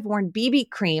years, I have worn BB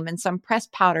cream and some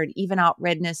pressed powder to even out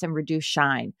redness and reduce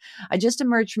shine. I just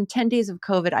emerged from 10 days of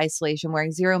COVID isolation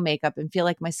wearing zero makeup and feel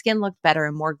like my skin looked better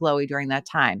and more glowy during that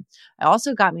time. It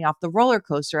also got me off the roller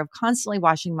coaster of constantly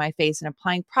washing my face and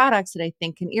applying products that I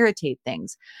think can irritate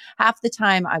things. Half the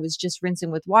time, I was just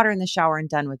rinsing with water in the shower and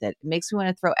done with it. It makes me want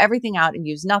to throw everything out and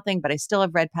use nothing, but I still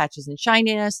have red patches and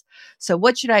shininess. So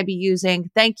what should I be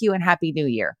using? Thank you and Happy New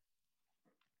Year.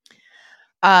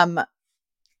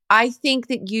 I think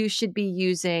that you should be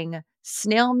using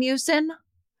snail mucin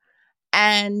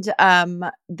and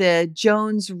the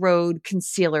Jones Road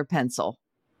concealer pencil.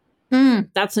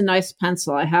 That's a nice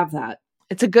pencil. I have that.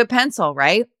 It's a good pencil,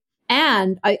 right?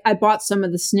 And I bought some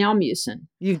of the snail mucin.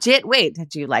 You did? Wait,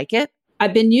 did you like it?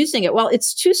 I've been using it. Well,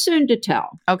 it's too soon to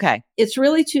tell. Okay. It's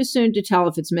really too soon to tell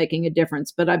if it's making a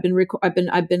difference, but I've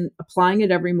been applying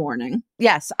it every morning.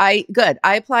 Yes, good.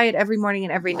 I apply it every morning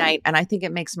and every night, and I think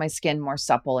it makes my skin more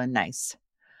supple and nice.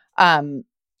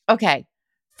 Okay.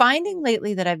 Finding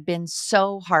lately that I've been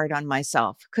so hard on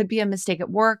myself. Could be a mistake at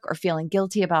work or feeling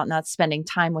guilty about not spending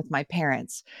time with my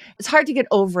parents. It's hard to get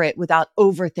over it without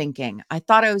overthinking. I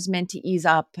thought I was meant to ease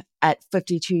up at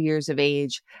 52 years of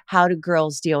age. How do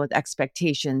girls deal with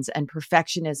expectations and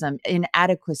perfectionism,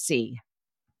 inadequacy?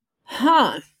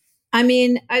 I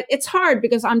mean, it's hard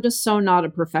because I'm just so not a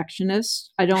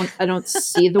perfectionist. I don't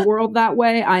see the world that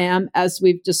way. I am, as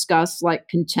we've discussed, like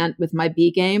content with my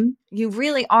B game. You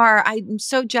really are. I'm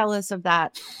so jealous of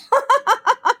that.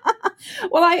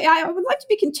 Well, I would like to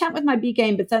be content with my B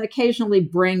game, but then occasionally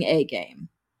bring A game.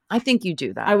 I think you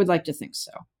do that. I would like to think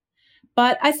so.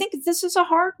 But I think this is a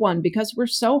hard one because we're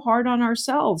so hard on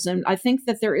ourselves. And I think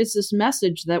that there is this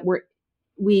message that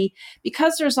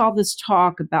because there's all this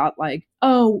talk about like,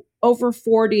 oh, over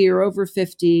 40 or over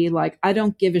 50, like, I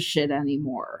don't give a shit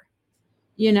anymore.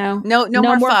 You know, no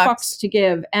more fucks to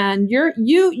give. And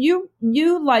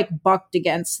you like bucked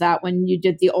against that when you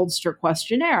did the Oldster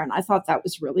questionnaire. And I thought that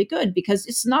was really good because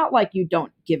it's not like you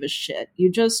don't give a shit.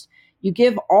 You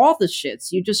give all the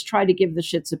shits. You just try to give the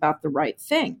shits about the right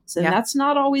things. And that's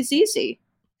not always easy.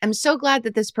 I'm so glad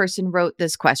that this person wrote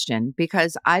this question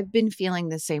because I've been feeling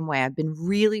the same way. I've been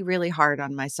really, really hard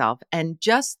on myself. And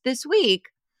just this week,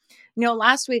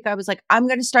 last week I was like, I'm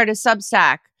going to start a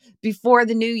Substack before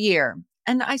the new year.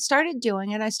 And I started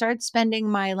doing it. I started spending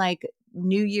my like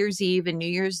New Year's Eve and New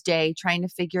Year's Day trying to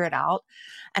figure it out.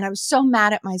 And I was so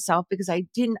mad at myself because I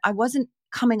wasn't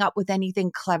coming up with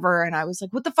anything clever. And I was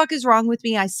like, what the fuck is wrong with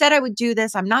me? I said I would do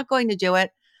this. I'm not going to do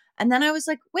it. And then I was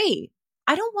like, wait,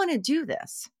 I don't want to do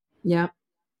this. Yeah.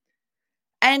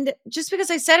 And just because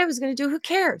I said I was going to do, who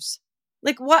cares?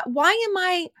 Like, why am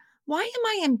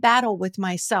I in battle with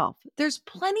myself? There's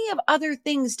plenty of other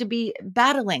things to be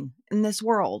battling in this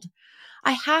world.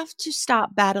 I have to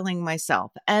stop battling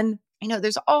myself. And,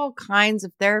 there's all kinds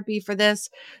of therapy for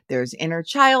this. There's inner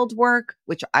child work,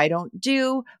 which I don't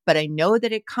do, but I know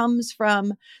that it comes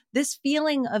from this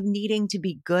feeling of needing to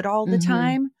be good all the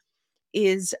time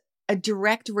is a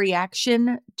direct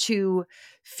reaction to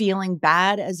feeling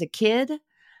bad as a kid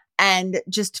and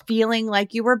just feeling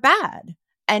like you were bad.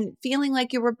 And feeling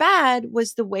like you were bad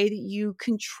was the way that you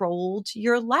controlled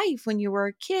your life when you were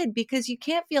a kid, because you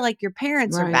can't feel like your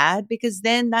parents are bad, because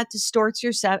then that distorts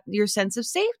your sense of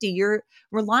safety. You're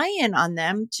relying on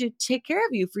them to take care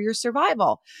of you for your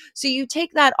survival. So you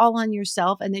take that all on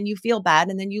yourself, and then you feel bad,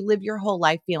 and then you live your whole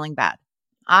life feeling bad.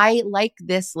 I, like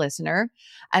this listener,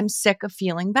 I'm sick of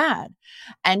feeling bad.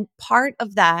 And part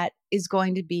of that is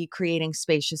going to be creating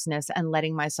spaciousness and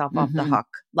letting myself off the hook.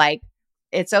 Like,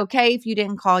 it's okay if you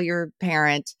didn't call your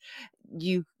parent.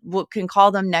 You can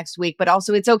call them next week, but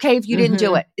also it's okay if you didn't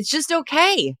do it. It's just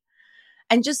okay.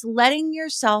 And just letting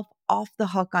yourself off the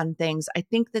hook on things. I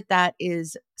think that that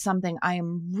is something I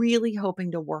am really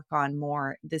hoping to work on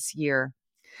more this year.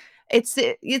 It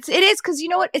is, because you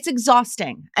know what? It's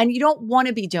exhausting, and you don't want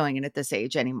to be doing it at this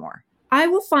age anymore. I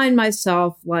will find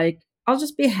myself like, I'll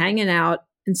just be hanging out,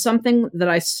 and something that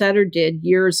I said or did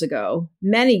years ago,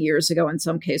 many years ago in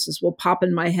some cases, will pop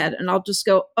in my head, and I'll just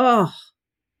go, oh.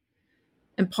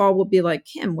 And Paul will be like,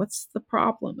 Kim, what's the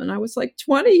problem? And I was like,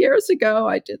 20 years ago,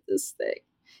 I did this thing.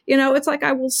 You know, it's like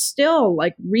I will still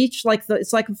like reach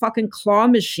it's like a fucking claw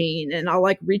machine, and I'll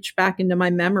like reach back into my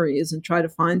memories and try to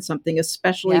find something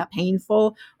especially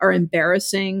painful or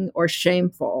embarrassing or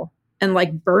shameful and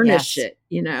like burnish it,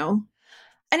 you know?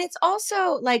 And it's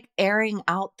also like airing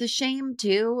out the shame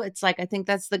too. It's like, I think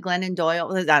that's the Glennon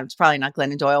Doyle. It's probably not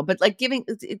Glennon Doyle, but like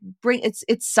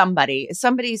it's somebody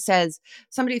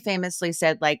famously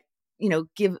said, like, you know,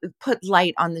 put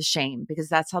light on the shame, because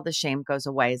that's how the shame goes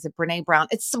away. Is it Brene Brown?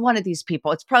 It's one of these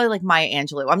people. It's probably like Maya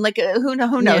Angelou. I'm like, who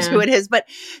knows who it is, but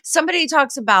somebody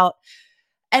talks about,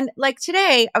 and like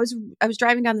today I was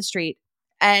driving down the street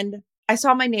and I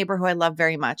saw my neighbor who I love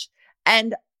very much.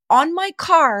 And on my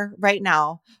car right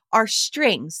now are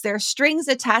strings. There are strings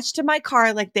attached to my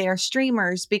car like they are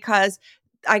streamers, because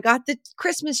I got the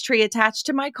Christmas tree attached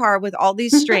to my car with all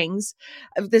these strings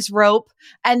of this rope.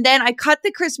 And then I cut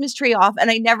the Christmas tree off, and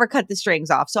I never cut the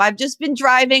strings off. So I've just been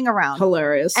driving around.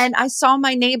 Hilarious. And I saw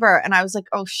my neighbor and I was like,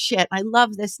 oh shit, I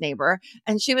love this neighbor.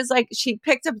 And she was like, she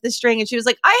picked up the string and she was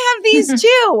like, I have these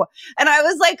too. And I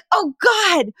was like, oh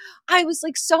God, I was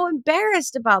like so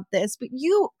embarrassed about this. But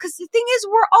because the thing is,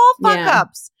 we're all fuck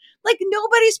ups. Like,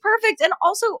 nobody's perfect. And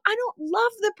also, I don't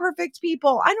love the perfect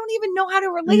people. I don't even know how to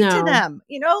relate to them,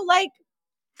 you know, like,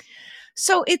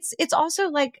 so it's also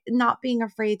like not being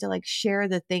afraid to like share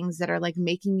the things that are like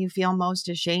making you feel most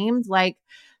ashamed. Like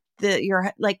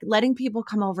you're like letting people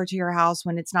come over to your house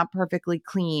when it's not perfectly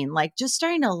clean, like just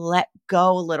starting to let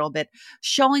go a little bit,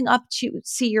 showing up to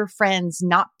see your friends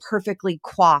not perfectly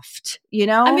coiffed, you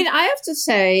know? I mean, I have to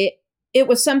say it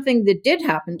was something that did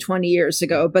happen 20 years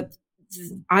ago, but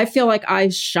I feel like I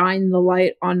shine the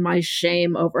light on my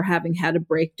shame over having had a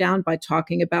breakdown by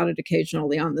talking about it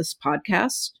occasionally on this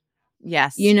podcast.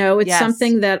 Yes. You know, it's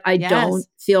something that I don't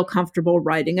feel comfortable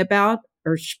writing about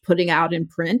or putting out in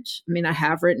print. I mean, I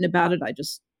have written about it.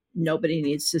 Nobody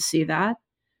needs to see that.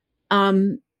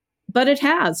 But it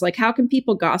has, like, how can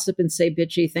people gossip and say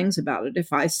bitchy things about it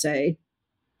if I say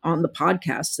on the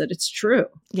podcast that it's true?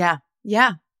 Yeah.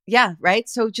 Yeah. Yeah. Right.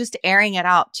 So just airing it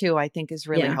out too, I think is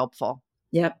really helpful.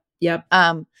 Yep.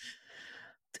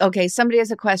 Okay. Somebody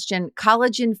has a question.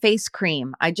 Collagen face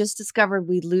cream. I just discovered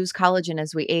we lose collagen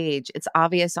as we age. It's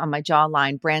obvious on my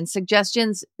jawline. Brand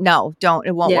suggestions? No, don't.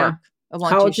 It won't work. It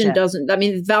won't collagen doesn't. I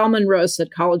mean, Val Monroe said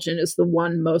collagen is the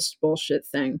one most bullshit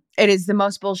thing. It is the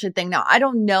most bullshit thing. Now, I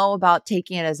don't know about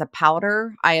taking it as a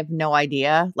powder. I have no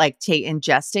idea, like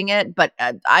ingesting it, but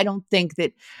I don't think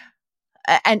that.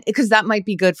 And because that might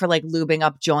be good for like lubing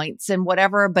up joints and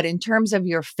whatever. But in terms of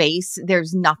your face,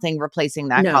 there's nothing replacing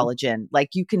that collagen.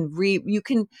 Like you can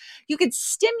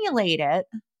stimulate it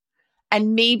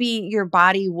and maybe your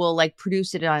body will like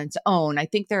produce it on its own. I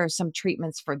think there are some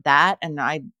treatments for that. And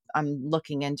I'm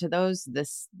looking into those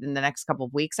in the next couple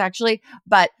of weeks, actually.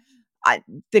 But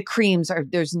the creams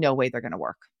there's no way they're going to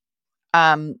work.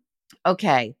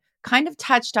 Okay. Kind of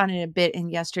touched on it a bit in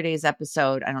yesterday's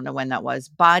episode. I don't know when that was.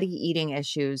 Body eating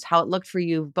issues, how it looked for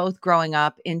you both growing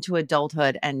up into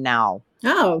adulthood and now.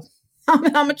 Oh,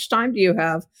 how much time do you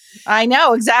have? I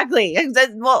know, exactly.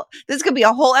 Well, this could be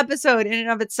a whole episode in and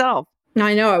of itself.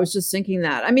 I know. I was just thinking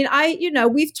that. I mean,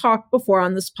 we've talked before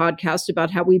on this podcast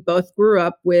about how we both grew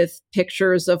up with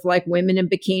pictures of like women in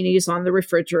bikinis on the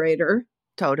refrigerator.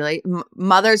 Totally.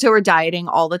 Mothers who are dieting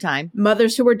all the time.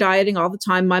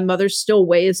 My mother still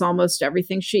weighs almost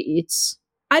everything she eats.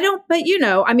 But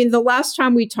the last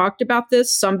time we talked about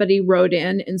this, somebody wrote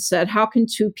in and said, how can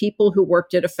two people who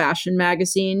worked at a fashion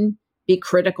magazine be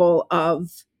critical of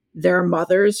their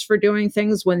mothers for doing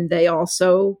things when they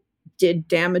also did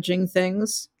damaging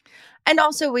things? And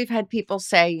also we've had people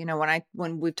say,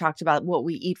 when we've talked about what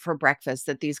we eat for breakfast,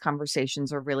 that these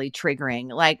conversations are really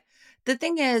triggering. Like, the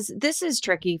thing is, this is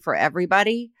tricky for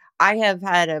everybody. I have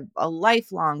had a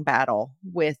lifelong battle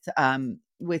with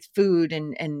food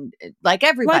and like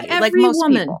everybody, Like like every most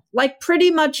woman, people. like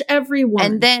pretty much every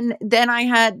woman. And then I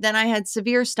had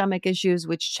severe stomach issues,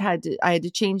 which I had to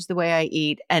change the way I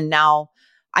eat. And now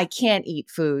I can't eat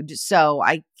food. So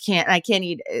I can't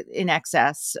eat in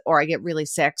excess or I get really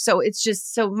sick. So it's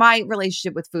just, so my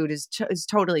relationship with food is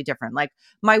totally different. Like,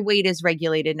 my weight is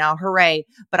regulated now. Hooray.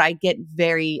 But I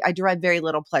derive very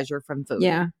little pleasure from food.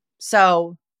 Yeah.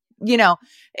 So,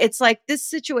 it's like this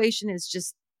situation is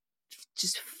just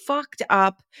fucked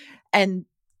up. And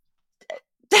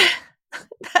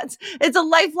it's a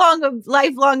lifelong of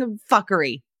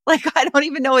fuckery. Like, I don't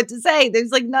even know what to say. There's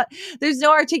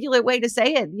no articulate way to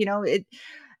say it,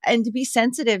 and to be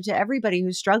sensitive to everybody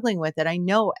who's struggling with it. I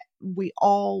know we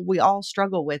all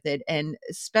struggle with it. And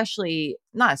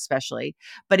not especially,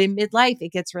 but in midlife,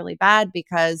 it gets really bad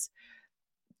because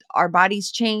our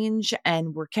bodies change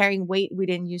and we're carrying weight we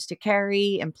didn't used to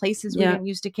carry and places we didn't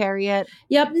used to carry it.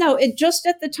 Yep. No, it just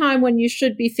at the time when you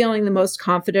should be feeling the most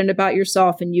confident about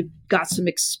yourself and you've got some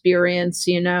experience,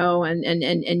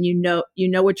 and you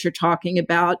know what you're talking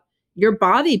about, your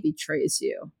body betrays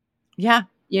you. Yeah.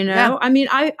 Yeah. I mean,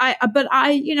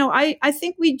 I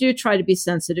think we do try to be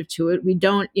sensitive to it. We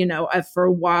don't, for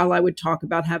a while I would talk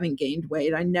about having gained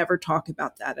weight. I never talk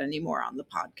about that anymore on the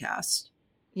podcast.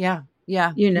 Yeah.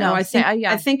 Yeah. I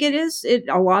think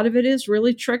a lot of it is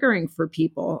really triggering for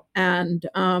people. And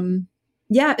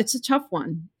it's a tough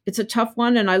one. It's a tough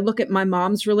one. And I look at my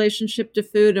mom's relationship to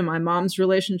food and my mom's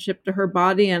relationship to her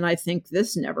body. And I think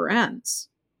this never ends.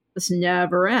 This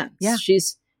never ends. Yeah.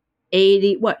 She's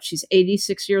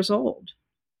 86 years old.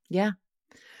 Yeah.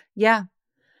 Yeah.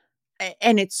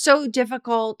 And it's so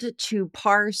difficult to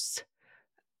parse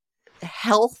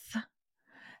health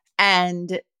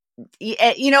and,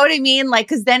 you know what I mean? Like,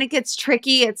 cause then it gets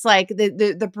tricky. It's like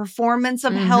the performance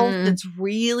of health that's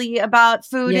really about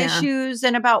food issues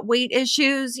and about weight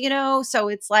issues, So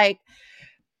it's like,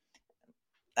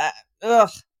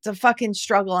 it's a fucking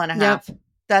struggle and a half.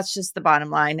 That's just the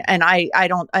bottom line. And I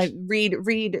read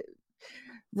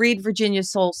Virginia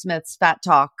Soulsmith's Fat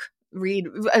Talk.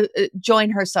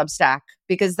 Join her Substack,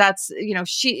 because that's,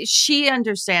 she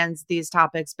understands these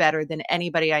topics better than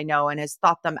anybody I know and has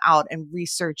thought them out and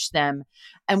researched them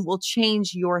and will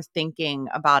change your thinking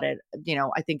about it.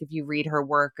 I think if you read her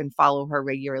work and follow her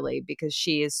regularly, because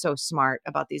she is so smart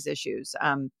about these issues.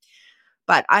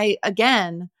 But I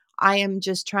am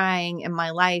just trying in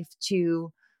my life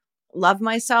to love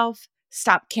myself,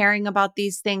 stop caring about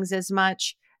these things as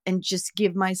much, and just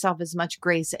give myself as much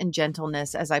grace and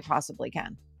gentleness as I possibly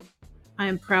can. I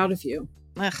am proud of you.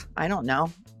 I don't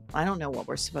know. I don't know what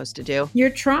we're supposed to do.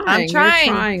 You're trying. I'm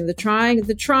trying. You're trying.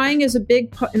 The trying is a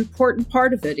big, important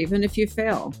part of it, even if you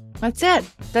fail. That's it.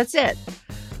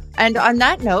 And on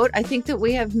that note, I think that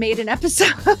we have made an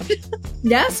episode.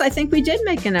 Yes, I think we did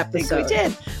make an episode. I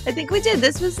think we did.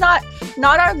 This was not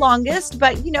our longest,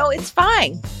 but it's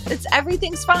fine.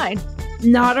 Everything's fine.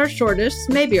 Not our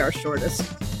shortest, maybe our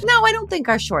shortest. No, I don't think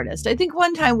our shortest. I think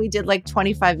one time we did like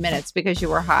 25 minutes because you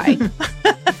were high.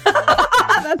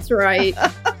 That's right.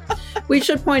 We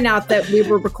should point out that we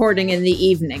were recording in the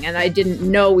evening and I didn't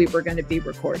know we were going to be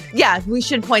recording. Yeah, we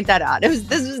should point that out. This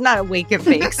was not a wake and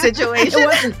bake situation.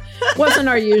 It wasn't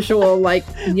our usual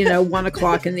 1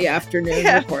 o'clock in the afternoon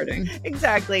recording.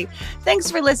 Exactly. Thanks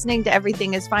for listening to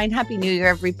Everything is Fine. Happy New Year,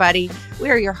 everybody.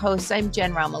 We are your hosts. I'm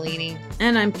Jen Ramalini.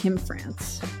 And I'm Kim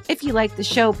France. If you like the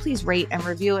show, please rate and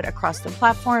review it across the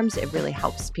platforms. It really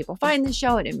helps people find the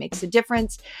show and it makes a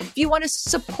difference. If you want to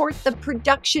support the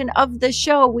production of the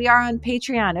show, we are on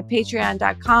Patreon at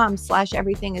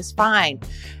patreon.com/everythingisfine.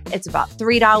 It's about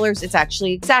 $3. It's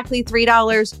actually exactly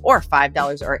 $3 or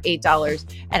 $5 or $8.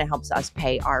 And it helps us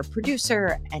pay our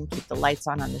producer and keep the lights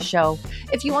on the show.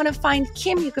 If you want to find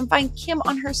Kim, you can find Kim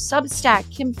on her Substack,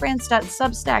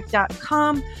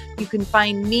 kimfrance.substack.com. You can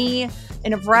find me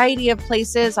in a variety of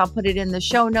places. I'll put it in the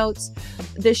show notes.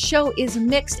 The show is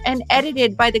mixed and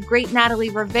edited by the great Natalie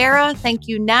Rivera. Thank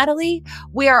you, Natalie.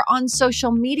 We are on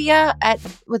social media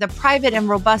with a private and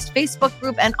robust Facebook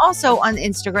group and also on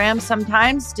Instagram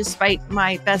sometimes. Despite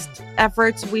my best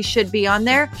efforts, we should be on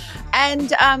there.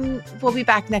 And we'll be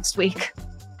back next week.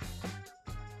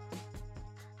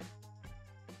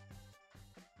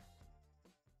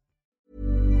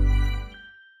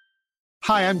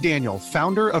 Hi, I'm Daniel,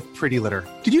 founder of Pretty Litter.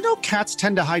 Did you know cats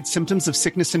tend to hide symptoms of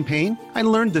sickness and pain? I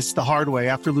learned this the hard way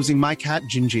after losing my cat,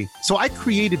 Gingy. So I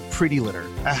created Pretty Litter,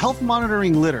 a health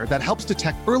monitoring litter that helps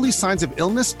detect early signs of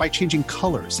illness by changing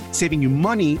colors, saving you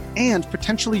money and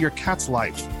potentially your cat's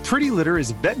life. Pretty Litter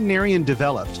is veterinarian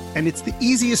developed, and it's the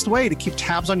easiest way to keep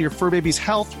tabs on your fur baby's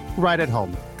health right at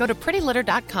home. Go to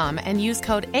prettylitter.com and use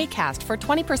code ACAST for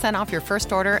 20% off your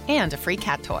first order and a free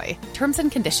cat toy. Terms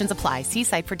and conditions apply. See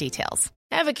site for details.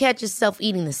 Ever catch yourself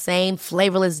eating the same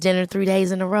flavorless dinner 3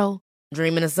 days in a row?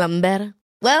 Dreaming of something better?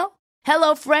 Well,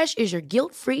 HelloFresh is your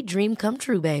guilt-free dream come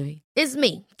true, baby. It's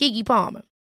me, Keke Palmer.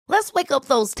 Let's wake up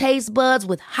those taste buds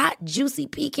with hot, juicy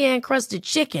pecan-crusted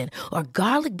chicken or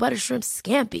garlic butter shrimp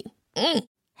scampi.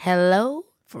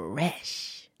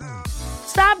 HelloFresh.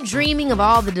 Stop dreaming of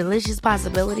all the delicious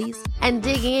possibilities and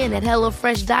dig in at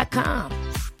HelloFresh.com.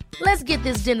 Let's get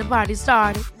this dinner party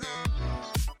started.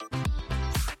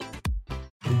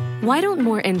 Why don't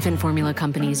more infant formula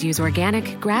companies use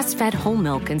organic, grass-fed whole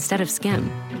milk instead of skim?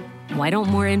 Why don't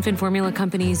more infant formula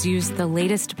companies use the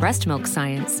latest breast milk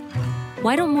science?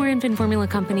 Why don't more infant formula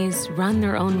companies run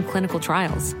their own clinical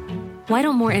trials? Why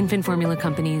don't more infant formula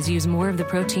companies use more of the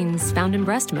proteins found in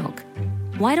breast milk?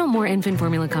 Why don't more infant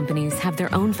formula companies have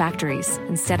their own factories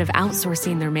instead of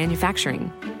outsourcing their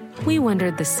manufacturing? We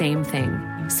wondered the same thing.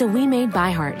 So we made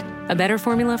ByHeart, a better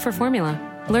formula for formula.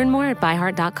 Learn more at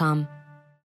byheart.com.